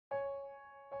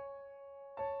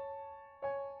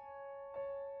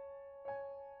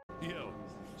Yo,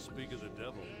 speak of the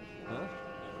devil. Huh?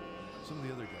 Some of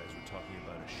the other guys were talking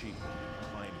about a sheep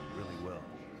climbing really well.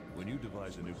 When you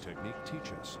devise a new technique,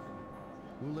 teach us.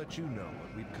 We'll let you know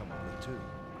what we've come up with too.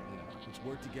 Yeah, let's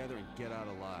work together and get out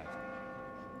alive.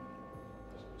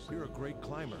 You're a great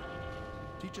climber.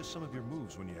 Teach us some of your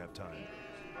moves when you have time.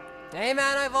 Hey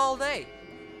man, I've all day.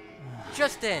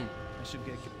 Just in. I should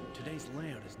get... Today's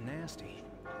layout is nasty.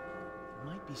 There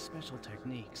might be special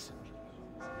techniques.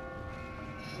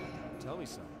 Tell me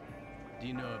something. Do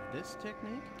you know of this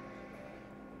technique?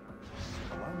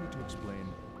 Allow me to explain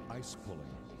ice pulling.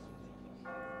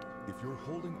 If you're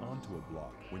holding onto a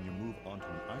block when you move onto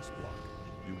an ice block,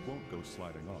 you won't go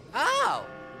sliding off. Oh!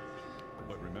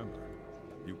 But remember,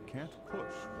 you can't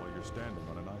push while you're standing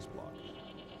on an ice block.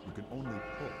 You can only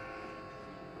pull.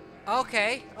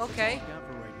 Okay, okay. That's all I've got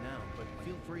for right now, but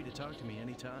feel free to talk to me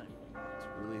anytime. It's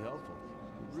really helpful.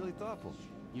 Really thoughtful.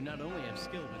 You not only have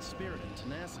skill, but spirit and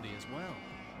tenacity as well.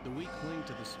 The weak cling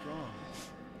to the strong.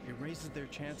 It raises their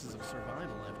chances of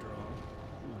survival, after all.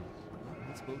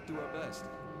 Let's both do our best.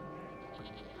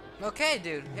 Okay,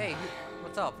 dude. Hey,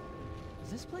 what's up? Is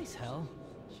this place hell?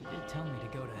 She did tell me to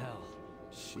go to hell.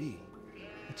 She?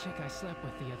 The chick I slept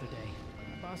with the other day.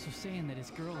 The boss was saying that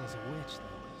his girl is a witch,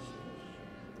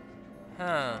 though.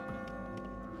 Huh.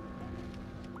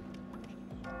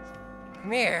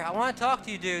 Come here, I want to talk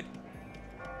to you, dude.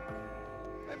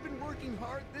 I've been working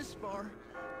hard this far,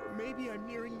 or maybe I'm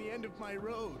nearing the end of my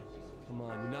road. Come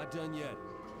on, you're not done yet.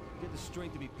 Get the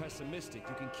strength to be pessimistic.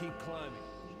 You can keep climbing.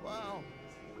 Wow,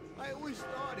 I always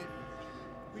thought it.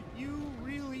 But you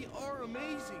really are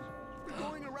amazing. You're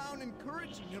going around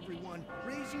encouraging everyone,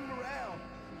 raising morale.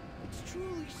 It's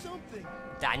truly something.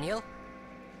 Daniel?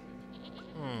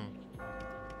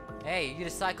 Hey, you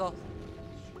the psycho?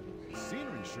 The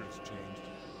scenery sure has changed.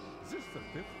 Is this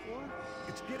the 5th floor?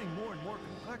 It's getting more and more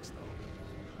complex, though.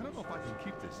 I don't know if I can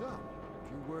keep this up.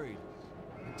 If you're worried,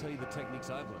 I can tell you the techniques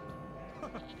I've learned.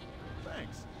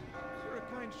 Thanks. You're a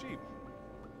kind sheep.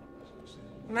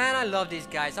 Man, I love these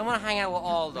guys. I want to hang out with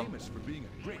all of them. Famous for being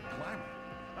a great climber.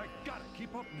 I gotta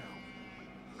keep up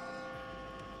now.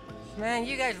 Man,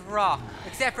 you guys rock.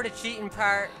 Except for the cheating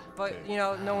part. But, you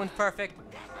know, no one's perfect.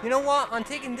 You know what? I'm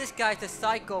taking this guy to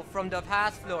Psycho from the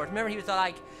past floors. Remember he was all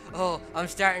like, oh, I'm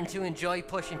starting to enjoy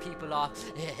pushing people off.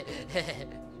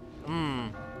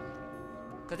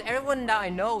 Because everyone that I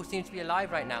know seems to be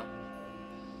alive right now.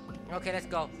 Okay, let's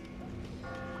go.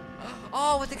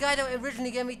 Oh, with the guy that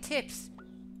originally gave me tips.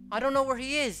 I don't know where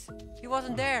he is. He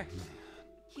wasn't there.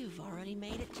 You've already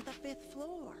made it to the 5th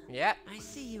floor. Yep. I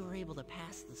see you were able to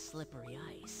pass the slippery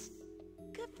ice.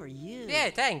 Good for you. Yeah,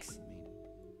 thanks.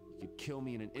 You could kill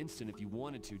me in an instant if you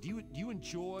wanted to. Do you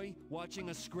enjoy watching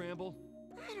us scramble?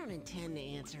 I don't intend to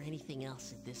answer anything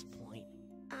else at this point.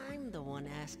 I'm the one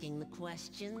asking the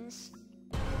questions.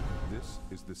 This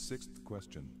is the 6th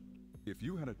question. If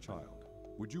you had a child,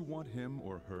 would you want him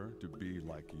or her to be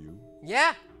like you?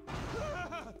 Yeah.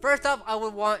 First off, I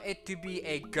would want it to be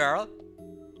a girl.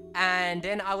 And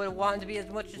then I would want it to be as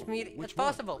much as me as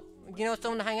possible. You know,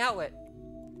 someone to hang out with.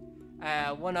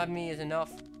 One of me is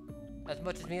enough. As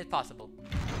much as me as possible.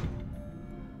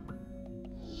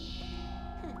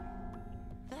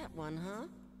 That one, huh?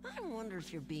 I wonder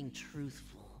if you're being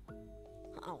truthful.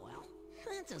 Oh well,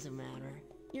 that doesn't matter.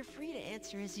 You're free to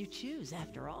answer as you choose,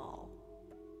 after all.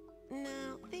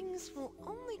 Now, things will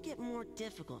only get more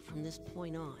difficult from this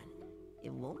point on.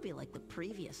 It won't be like the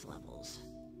previous levels.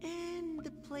 And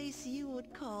the place you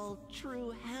would call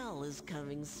true hell is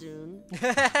coming soon.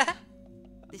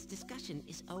 This discussion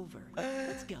is over.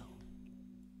 Let's go.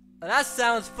 Well, that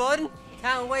sounds fun.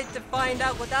 Can't wait to find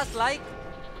out what that's like.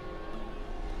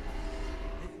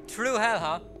 True hell,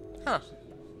 huh? Huh.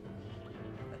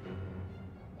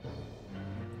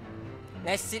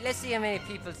 Let's see how many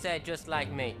people said just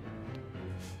like me.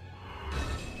 I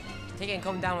think I can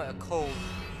come down with a cold.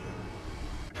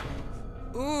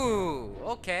 Ooh,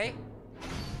 okay.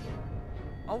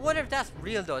 I wonder if that's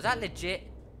real though. Is that legit?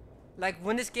 Like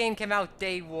when this game came out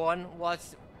day one,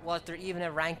 was there even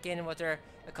a ranking? Was there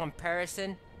a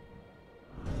comparison?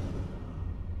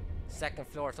 2nd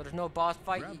floor, so there's no boss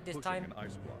fight this time. An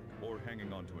ice block or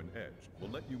hanging onto an edge will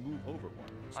let you move over one.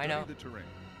 I know. Study the terrain.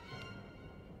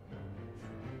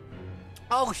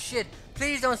 Oh shit!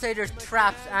 Please don't say there's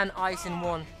traps and ice in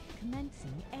one.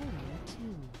 Commencing area 2.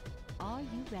 Are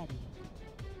you ready?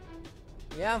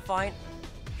 Yeah, I'm fine.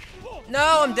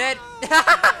 No, I'm dead.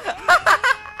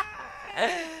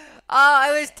 Oh,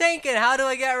 I was thinking, how do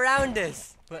I get around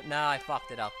this? But no, I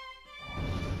fucked it up.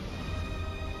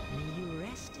 May you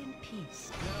rest in peace.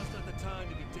 Now's not the time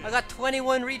to be dead. I got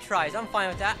 21 retries. I'm fine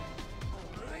with that.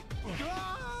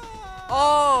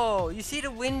 Oh, you see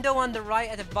the window on the right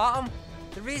at the bottom?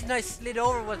 The reason I slid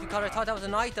over was because I thought that was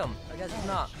an item. I guess it's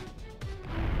not.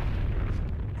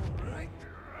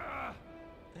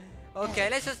 Okay,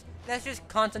 let's just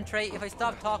concentrate. If I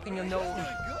stop talking, you'll know.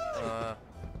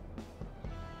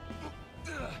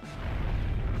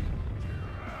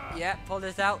 Yeah, pull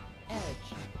this out. Edge.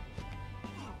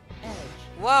 Edge.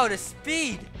 Wow, the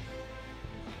speed!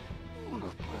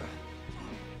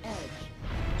 Edge.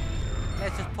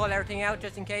 Let's just pull everything out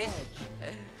just in case.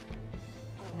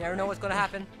 Never know what's gonna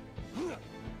happen.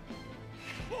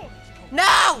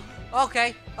 No!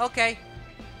 Okay, okay.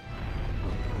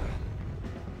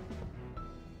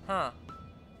 Huh.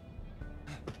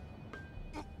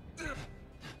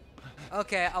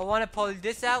 Okay, I want to pull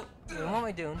this out. What am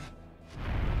I doing?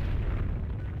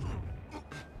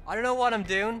 I don't know what I'm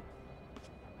doing.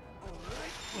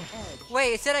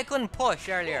 Wait, it said I couldn't push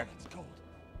earlier.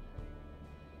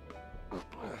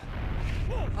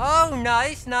 Oh,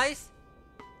 nice, nice.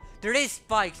 There is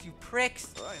spikes, you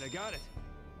pricks. All right, I got it.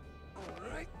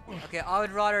 Okay, I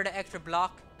would rather the extra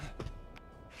block.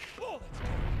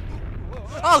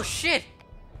 Oh, shit!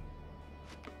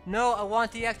 No, I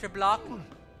want the extra block.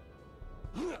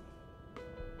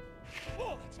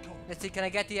 Let's see, can I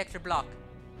get the extra block?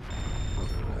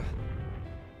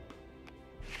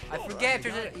 I forget if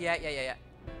there's a... Yeah.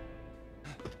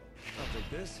 I'll take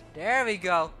this. There we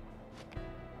go.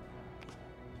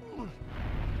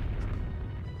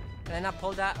 Can I not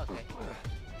pull that? Okay.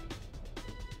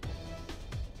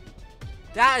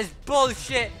 That is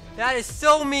bullshit. That is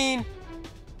so mean.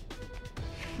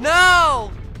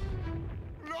 No!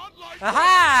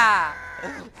 Aha!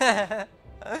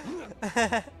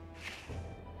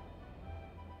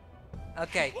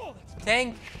 Okay.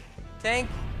 Tank.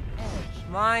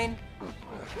 Mine.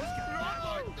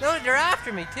 No, they're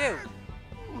after me too.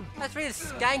 That's really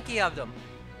skanky of them.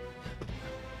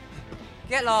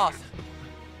 Get lost.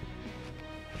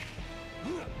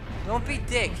 Don't be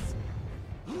dicks.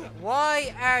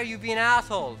 Why are you being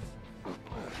assholes?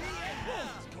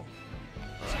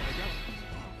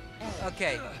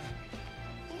 Okay.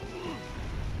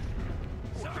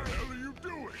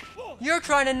 You're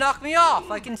trying to knock me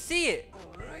off. I can see it.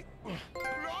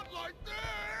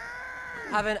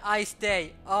 Have an ice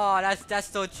day. Oh, that's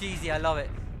so cheesy. I love it.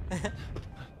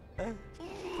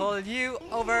 Pull you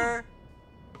over.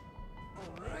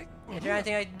 Is there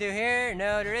anything I can do here?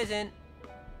 No, there isn't.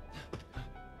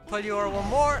 Pull you over one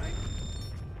more.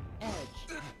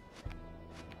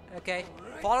 Okay.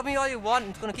 Follow me all you want.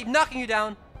 I'm just gonna keep knocking you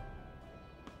down.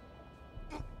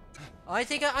 I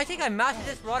think I mastered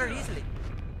this rather easily.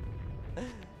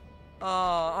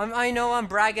 Oh, I know I'm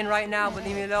bragging right now, but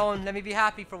leave me alone. Let me be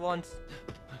happy for once.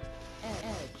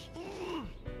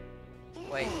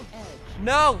 Wait.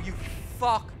 No, you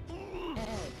fuck.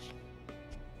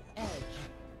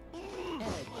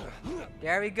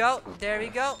 There we go. There we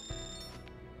go.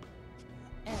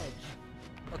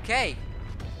 Okay.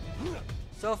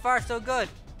 So far, so good.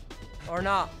 Or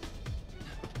not.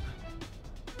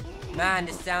 Man,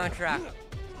 this soundtrack.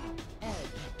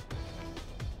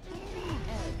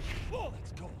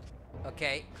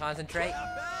 Okay, concentrate.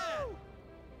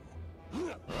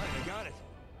 Alright, I got it.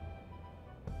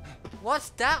 What's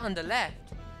that on the left?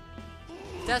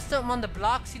 Is that something on the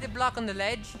block? See the block on the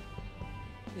ledge?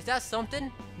 Is that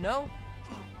something? No?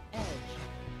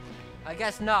 I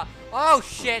guess not. Oh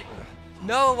shit!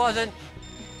 No, it wasn't.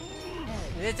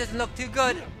 This doesn't look too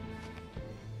good.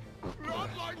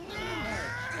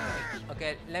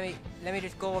 Okay, let me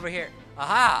just go over here.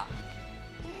 Aha!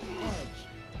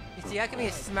 You see, I can be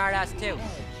a smart ass too.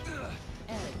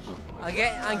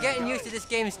 I'm getting used to this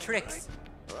game's tricks.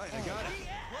 Alright,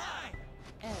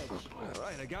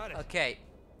 I got it. Okay.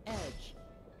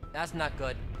 That's not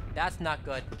good. That's not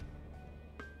good.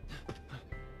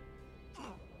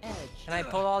 Can I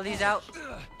pull all these out?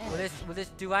 Will this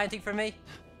do anything for me?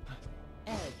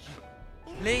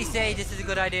 Please say this is a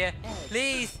good idea.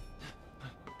 Please.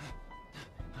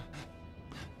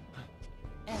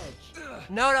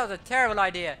 No, that was a terrible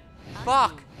idea.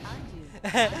 Fuck.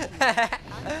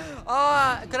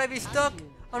 Oh, could I be stuck?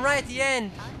 I'm right at the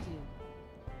end.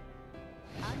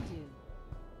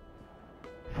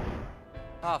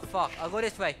 Oh fuck, I'll go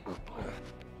this way.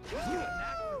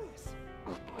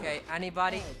 Okay,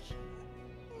 anybody?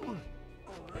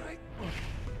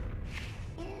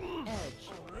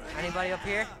 Anybody up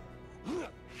here?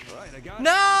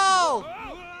 No!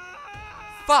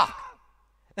 Fuck!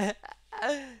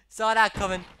 Saw that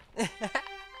coming.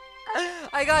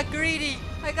 I got greedy!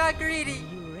 I got greedy!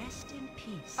 You rest in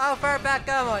peace. How far back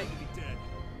am I?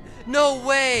 No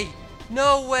way!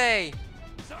 No way!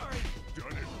 Sorry.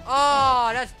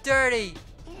 Oh, that's dirty.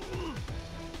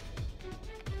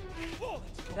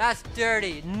 That's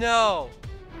dirty. No.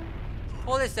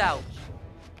 Pull this out.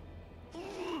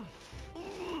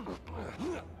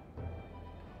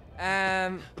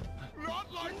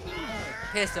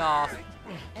 Piss off.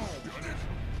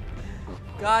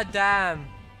 God damn.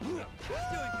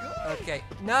 Okay.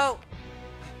 No.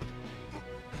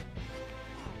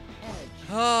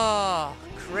 Oh,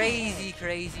 crazy,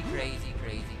 crazy, crazy,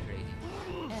 crazy, crazy.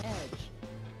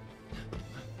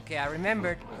 Okay, I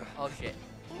remembered. Oh shit.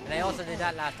 And I also did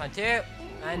that last time too.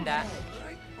 And that.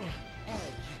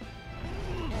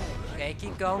 Okay,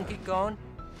 keep going, keep going.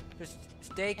 Just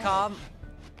stay calm.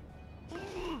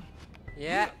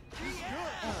 Yeah.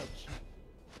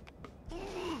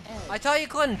 I thought you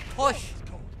couldn't push.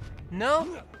 No?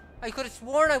 I could have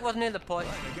sworn I wasn't in the push.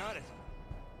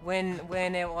 When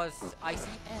it was icy.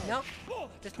 No?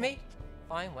 Just me?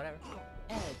 Fine, whatever.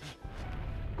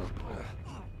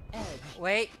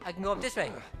 Wait, I can go up this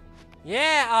way.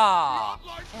 Yeah! Aww.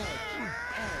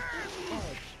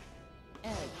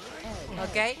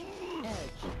 Okay.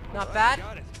 Not bad.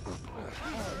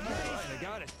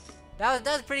 That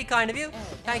was pretty kind of you.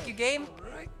 Thank you, game.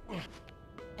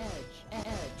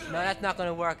 No, that's not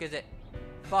gonna work, is it?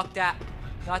 Fuck that.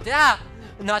 Not that.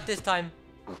 Not this time.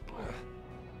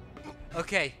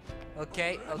 Okay.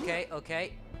 Okay, okay,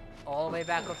 okay. All the way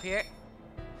back up here.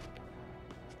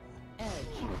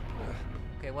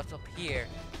 Okay, what's up here?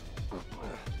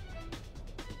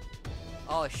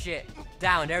 Oh shit.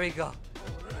 Down, there we go.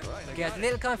 Okay, I was a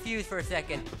little confused for a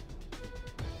second.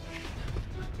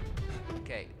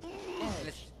 Okay.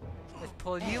 Let's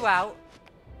pull you out.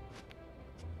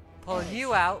 Pull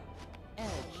you out.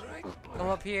 Come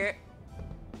up here.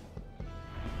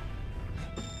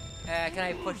 Can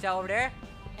I push that over there?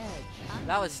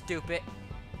 That was stupid.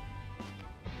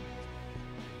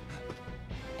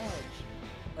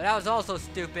 Well, that was also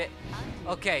stupid.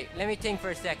 Okay, let me think for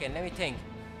a second. Let me think.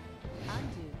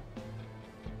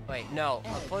 Wait, no.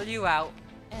 I'll pull you out.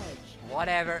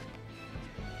 Whatever.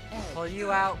 Pull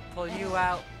you out. Pull you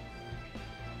out.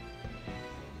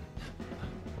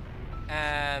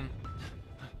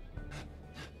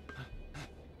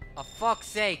 Oh, fuck's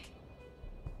sake.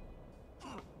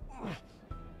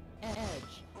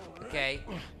 Okay.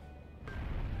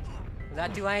 Will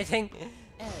that do anything?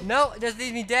 No, it just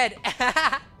leaves me dead.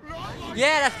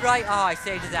 Yeah, that's right. Oh, I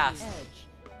saved his ass.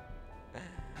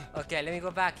 Okay, let me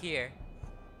go back here.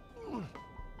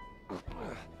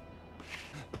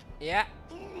 Yeah.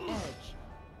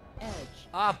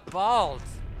 Ah, balls.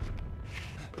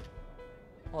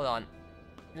 Hold on.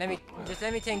 Let me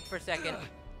think for a second.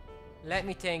 Let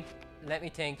me think.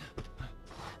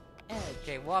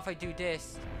 Okay, what if I do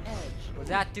this? Will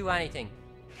that do anything?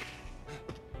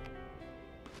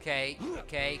 Okay,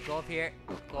 okay, go up here.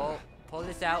 Go, pull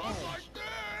this out.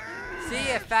 See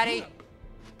ya, fatty. Do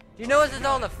you notice that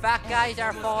all the fat guys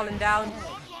are falling down?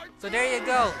 So there you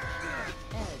go.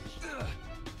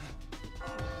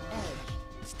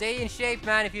 Stay in shape,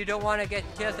 man, if you don't want to get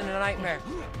killed in a nightmare.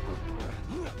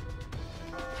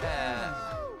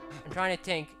 I'm trying to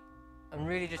think. I'm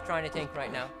really just trying to think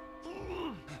right now.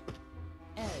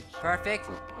 Perfect.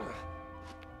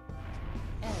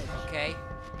 Okay.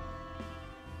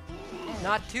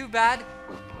 Not too bad.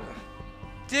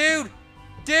 Dude!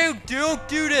 Dude, don't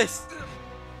do this!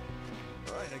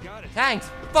 Alright, I got it. Thanks.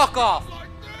 Fuck off!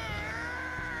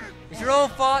 It's your own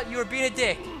fault. You were being a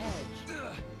dick.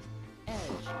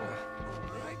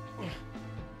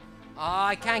 Oh,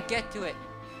 I can't get to it.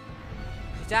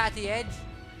 Is that at the edge?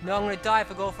 No, I'm gonna die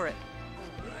if I go for it.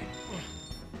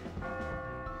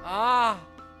 Ah!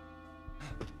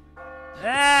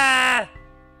 Ah!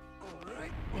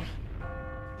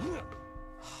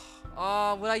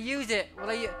 Oh, will I use it?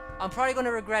 I'm probably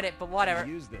gonna regret it, but whatever.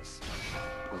 Use this.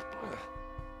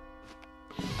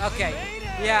 Okay.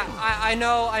 Yeah, I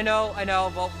know,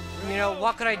 but you know,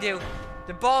 what could I do?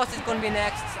 The boss is gonna be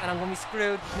next, and I'm gonna be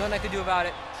screwed. Nothing I could do about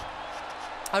it.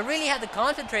 I really had to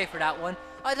concentrate for that one.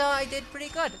 I thought I did pretty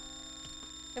good.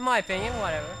 In my opinion,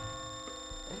 whatever.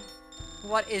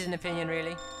 What is an opinion,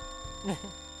 really?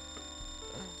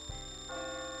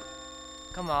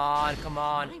 Come on, come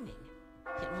on.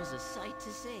 It was a sight to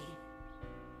see.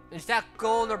 Is that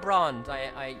gold or bronze?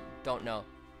 I don't know.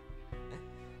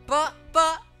 But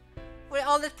with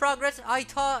all this progress, I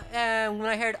thought when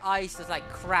I heard ice, it's like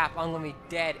crap. I'm gonna be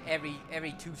dead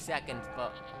every 2 seconds.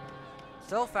 But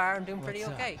so far, I'm doing pretty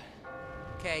okay.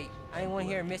 Okay, anyone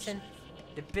here missing?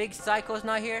 The big psycho's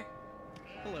not here.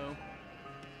 Hello.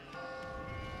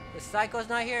 The psycho's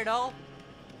not here at all.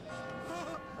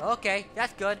 Okay,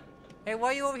 that's good. Hey, why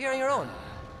are you over here on your own?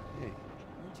 Hey,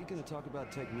 where'd you gonna talk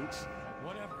about techniques?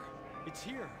 Whatever. It's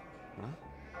here. Huh?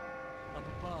 Up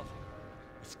above.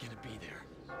 It's gonna be there.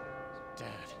 Dad.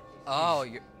 Oh,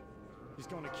 you're... He's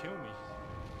gonna kill me.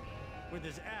 With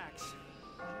his axe.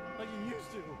 Like he used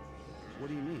to. What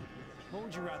do you mean? What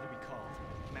would you rather be called?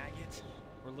 Maggot?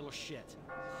 Or little shit?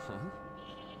 Huh?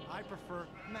 I prefer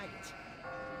maggot.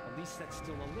 At least that's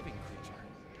still a living creature.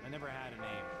 I never had a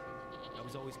name. I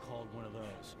was always called one of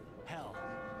those. Hell,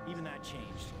 even that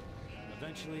changed.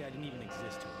 Eventually, I didn't even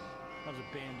exist to him. I was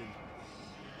abandoned.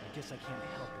 I guess I can't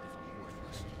help it if I'm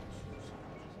worthless.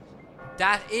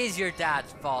 That is your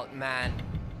dad's fault, man.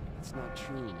 It's not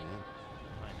true, man.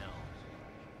 I know.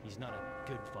 He's not a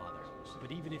good father.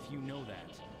 But even if you know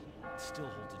that, it still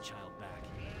holds a child back.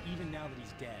 Even now that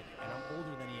he's dead, and I'm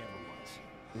older than he ever was.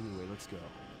 Anyway, let's go.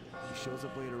 If he shows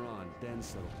up later on, then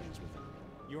settle things with him.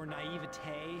 Your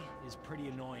naivete is pretty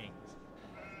annoying.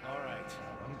 All right,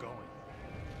 I'm going.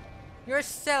 Your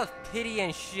self-pity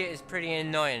and shit is pretty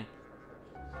annoying.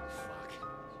 Fuck.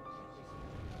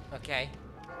 Okay.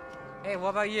 Hey, what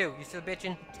about you? You still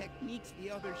bitching? Techniques the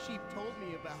other sheep told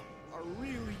me about are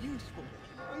really useful.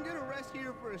 I'm gonna rest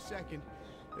here for a second,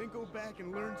 then go back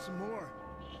and learn some more.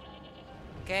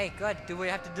 Okay, good. Do what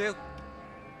you have to do.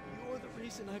 You're the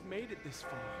reason I've made it this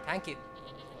far. Thank you.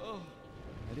 Oh,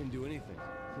 I didn't do anything.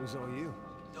 It was all you.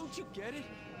 don't you get it?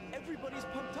 Everybody's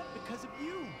pumped up because of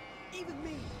you. Even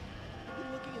me. I've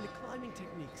been looking into climbing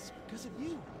techniques because of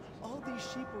you. All these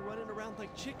sheep are running around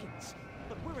like chickens.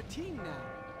 But we're a team now.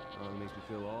 Oh, it makes me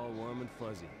feel all warm and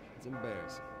fuzzy. It's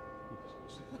embarrassing.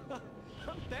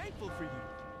 I'm thankful for you.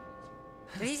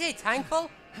 Did he say thankful?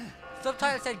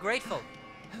 Subtitle said grateful.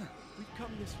 We've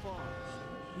come this far.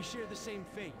 We share the same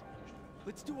fate.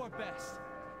 Let's do our best.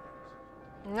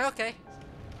 Okay.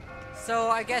 So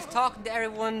I guess talking to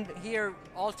everyone here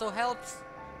also helps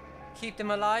keep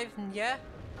them alive, yeah?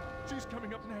 She's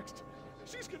coming up next.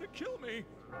 She's gonna kill me.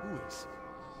 Who is?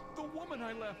 The woman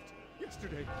I left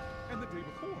yesterday and the day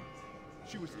before.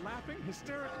 She was laughing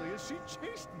hysterically as she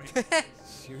chased me.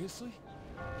 Seriously?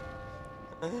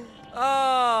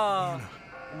 Oh! Anna,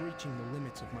 I'm reaching the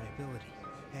limits of my ability.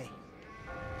 Hey,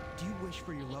 do you wish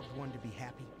for your loved one to be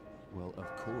happy? Well, of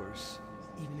course.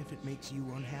 Even if it makes you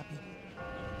unhappy?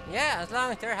 Yeah, as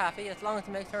long as they're happy, as long as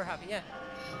it makes her happy, yeah.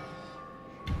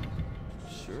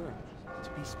 Sure. To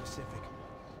be specific,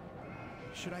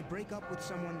 should I break up with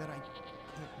someone that I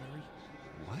can't marry?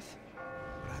 What?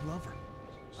 But I love her.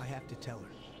 I have to tell her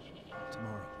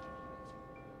tomorrow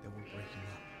that we're breaking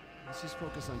up. Let's just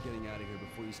focus on getting out of here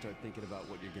before you start thinking about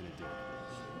what you're gonna do.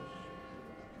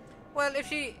 Well, if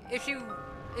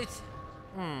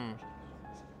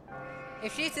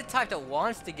she's the type that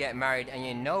wants to get married and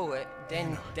you know it,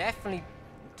 then definitely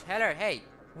tell her, hey,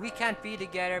 we can't be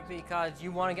together because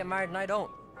you want to get married and I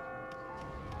don't.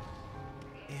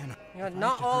 Anna, You know, if I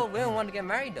not could all hurt women Anna, want to get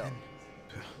married though. then-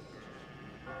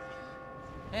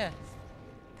 Yeah.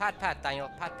 Pat, pat, Daniel.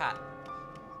 Pat, pat.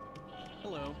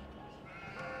 Hello.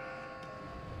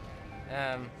 Do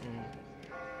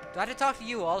I have to talk to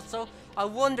you also? I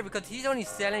wonder because he's only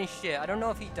selling shit. I don't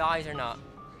know if he dies or not.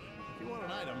 If you want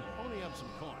an item, only have some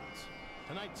coins.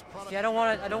 Tonight's product. See, I don't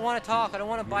want to talk. I don't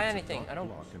want to buy There's a anything. dark I don't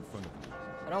block in front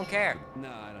of you. care.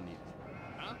 Nah, I don't need it.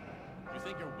 Huh? You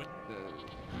think you're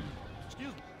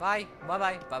Excuse me. Bye. Bye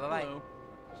bye. Bye bye bye. Hello.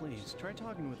 Please, try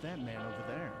talking with that man over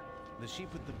there. The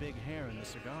sheep with the big hair and the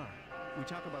cigar. We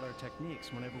talk about our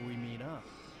techniques whenever we meet up.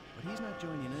 But he's not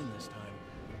joining in this time.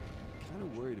 Kind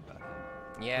of worried about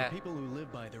him. Yeah. For people who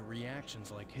live by their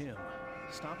reactions like him,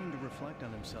 stopping to reflect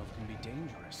on himself can be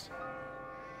dangerous.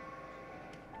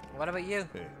 What about you?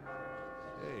 Hey.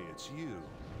 Hey, it's you.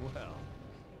 Well,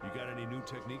 you got any new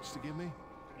techniques to give me?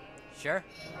 Sure.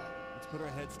 Let's put our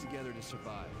heads together to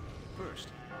survive. First,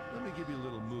 let me give you a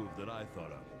little move that I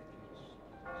thought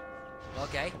of.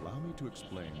 Okay. Allow me to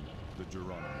explain the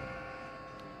Geronimo.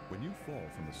 When you fall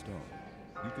from the stone,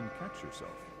 you can catch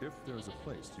yourself if there is a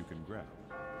place you can grab.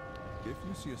 If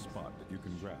you see a spot that you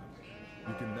can grab,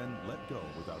 you can then let go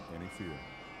without any fear.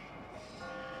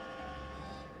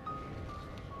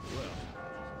 Well,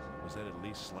 was that at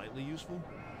least slightly useful?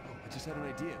 Oh, I just had an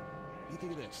idea. What do you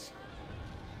think of this?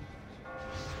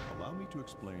 Allow me to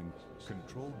explain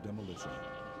controlled demolition.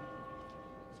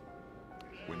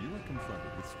 When you are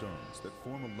confronted with stones that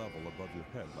form a level above your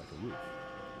head like a roof,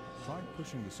 try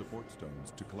pushing the support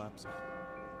stones to collapse it.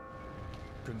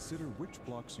 Consider which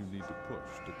blocks you need to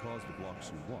push to cause the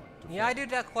blocks you want to fall. Yeah, I do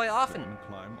that quite often. Then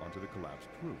climb onto the collapsed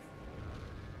roof.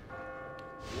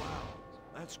 Wow,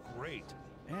 that's great.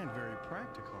 And very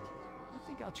practical. I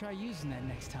think I'll try using that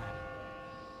next time.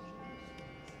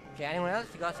 Okay, anyone else?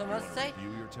 You got something else to say?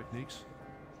 Review your techniques?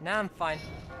 Nah, I'm fine.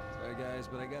 Sorry guys,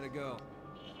 but I gotta go.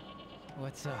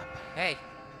 What's up? Hey.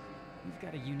 You've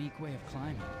got a unique way of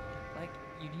climbing. Like,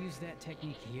 you'd use that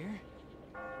technique here?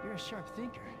 You're a sharp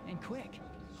thinker, and quick.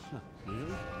 Huh,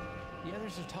 really? The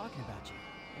others are talking about you.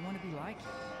 They want to be like you.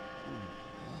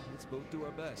 Well, let's both do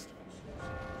our best.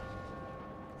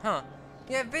 Huh.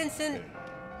 Yeah, Vincent.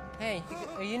 Hey,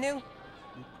 are you new?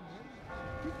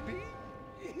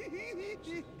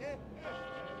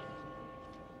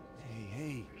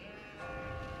 Hey.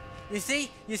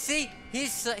 You see,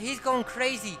 he's going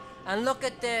crazy. And look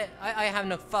at the, I have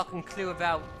no fucking clue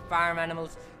about farm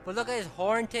animals, but look at his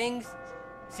horn things.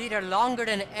 See, they're longer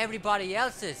than everybody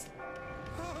else's.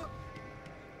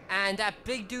 And that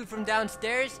big dude from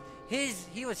downstairs,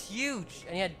 he was huge,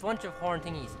 and he had a bunch of horn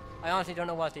thingies. I honestly don't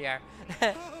know what they are.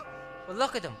 But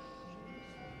look at them.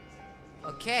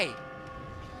 Okay.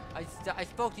 I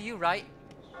spoke to you, right?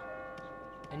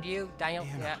 And you, Daniel?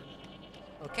 Yeah.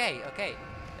 Okay.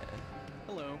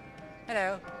 Hello.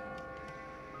 Hello.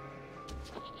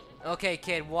 Okay,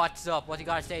 kid, what's up? What you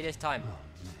gotta say this time?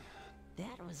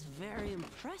 That was very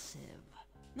impressive.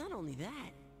 Not only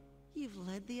that, you've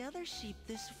led the other sheep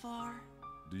this far.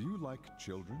 Do you like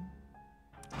children?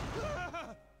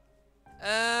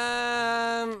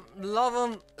 Love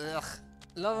them. Ugh.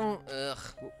 Love them. Ugh.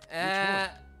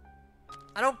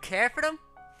 I don't care for them.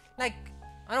 Like,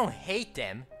 I don't hate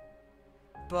them.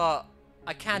 But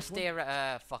I can't stay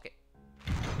around. Fuck it.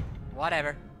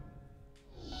 Whatever.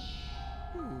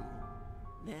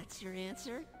 That's your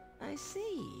answer? I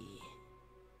see.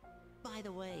 By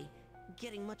the way,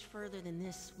 getting much further than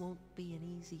this won't be an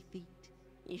easy feat.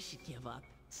 You should give up.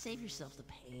 Save yourself the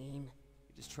pain.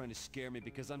 You're just trying to scare me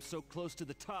because I'm so close to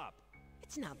the top.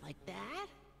 It's not like that.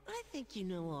 I think you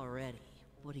know already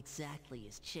what exactly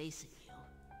is chasing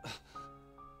you.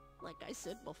 Like I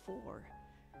said before,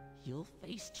 you'll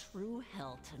face true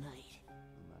hell tonight.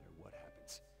 No matter what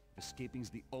happens, if escaping's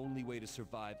the only way to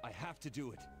survive, I have to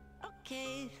do it.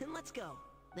 Okay, then let's go.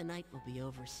 The night will be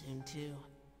over soon, too.